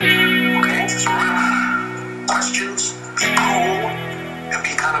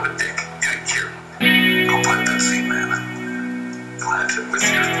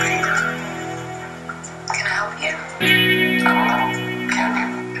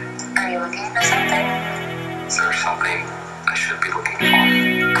or something? Is there something I should be looking for?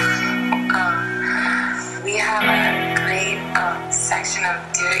 We have a great section of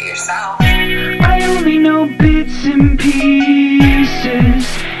do-it-yourself. I only know bits and pieces,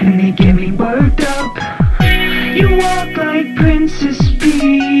 and they get me worked up. You walk like Princess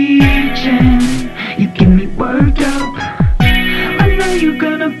Peach, and you get me worked up. I know you're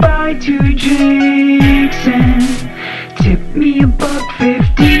gonna buy 2 drinks and tip me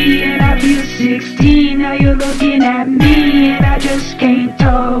 $1.50, and I feel 16. Now you're looking at me, and I just can't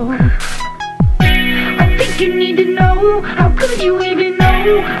tell. I think you need to know. How could you even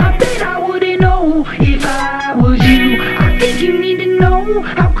know? I bet I wouldn't know if I was you. I think you need to know.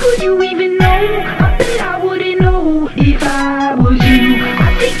 How could you even know? I bet I wouldn't know if I was you.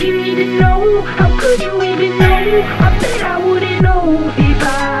 I think you need to know. How could you even know? I bet I wouldn't know if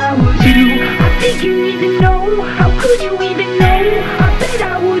I was you. I think you need to know. How could you even know? I bet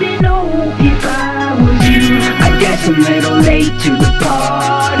I wouldn't know if I was you. I guess I'm a little late to the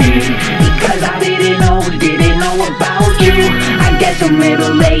party, because I didn't know about you. I guess I'm a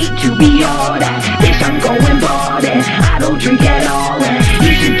little late to be all that. Guess I'm going bald and I don't drink at all, and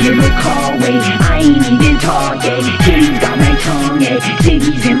you should give a call. Wait, I ain't even talking. Kitty's got my tongue,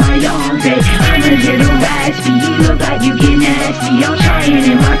 Ziggy's in my arms, I'm a little raspy. You look like you get nasty. I'm trying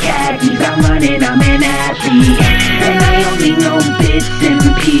in my khakis, I'm running, I'm an athlete, and I only know bits and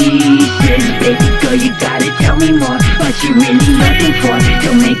pieces. Baby girl, you gotta tell me more. What you really looking for?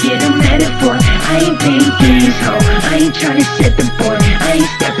 Don't make it a metaphor. I ain't playing games, ho. I ain't tryna set the board. I ain't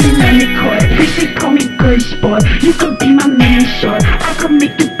stepping on the court. Bitch, they call me good sport. You could be my man short. I could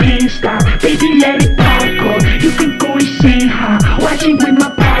make the pain stop. Baby, let it popcorn. You can go insane, huh? Watching with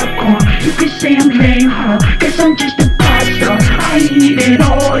my popcorn. You can say I'm lame, huh? Guess I'm just a pop star. I ain't even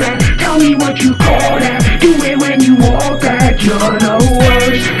all that. Tell me what you call that. Do it when you walk back. You're the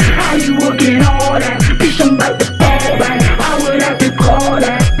worst. How you working all that? Bitch, I'm about to fall back. I would have to call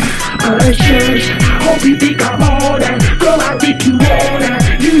that church. Hope you think I'm all that. Girl, I think you all that.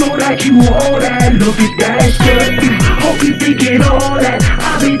 You know that you all that. Look at that shirt. Hope you thinking all that.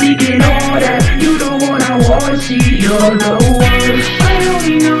 I've been thinking all that. You the one I wanna see. You're the worst. I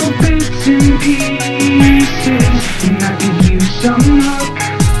only know bits and pieces, and I could use some luck.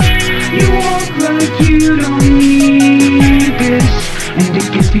 You walk like you don't need this, and it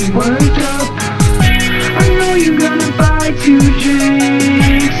gets me worked up. I know you're gonna buy 2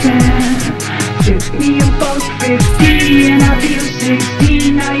 drinks and tip me $1.50, and I feel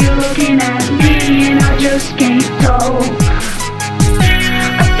 16. Now you're looking at me, and I just can't tell.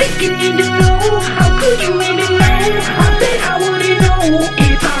 I think you need to know. How could you even know? I bet I wouldn't know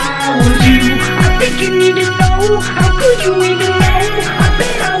if I was you. I think you need to know. How could you even know? I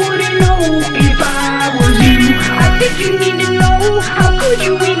bet I wouldn't know if I was you. I think you need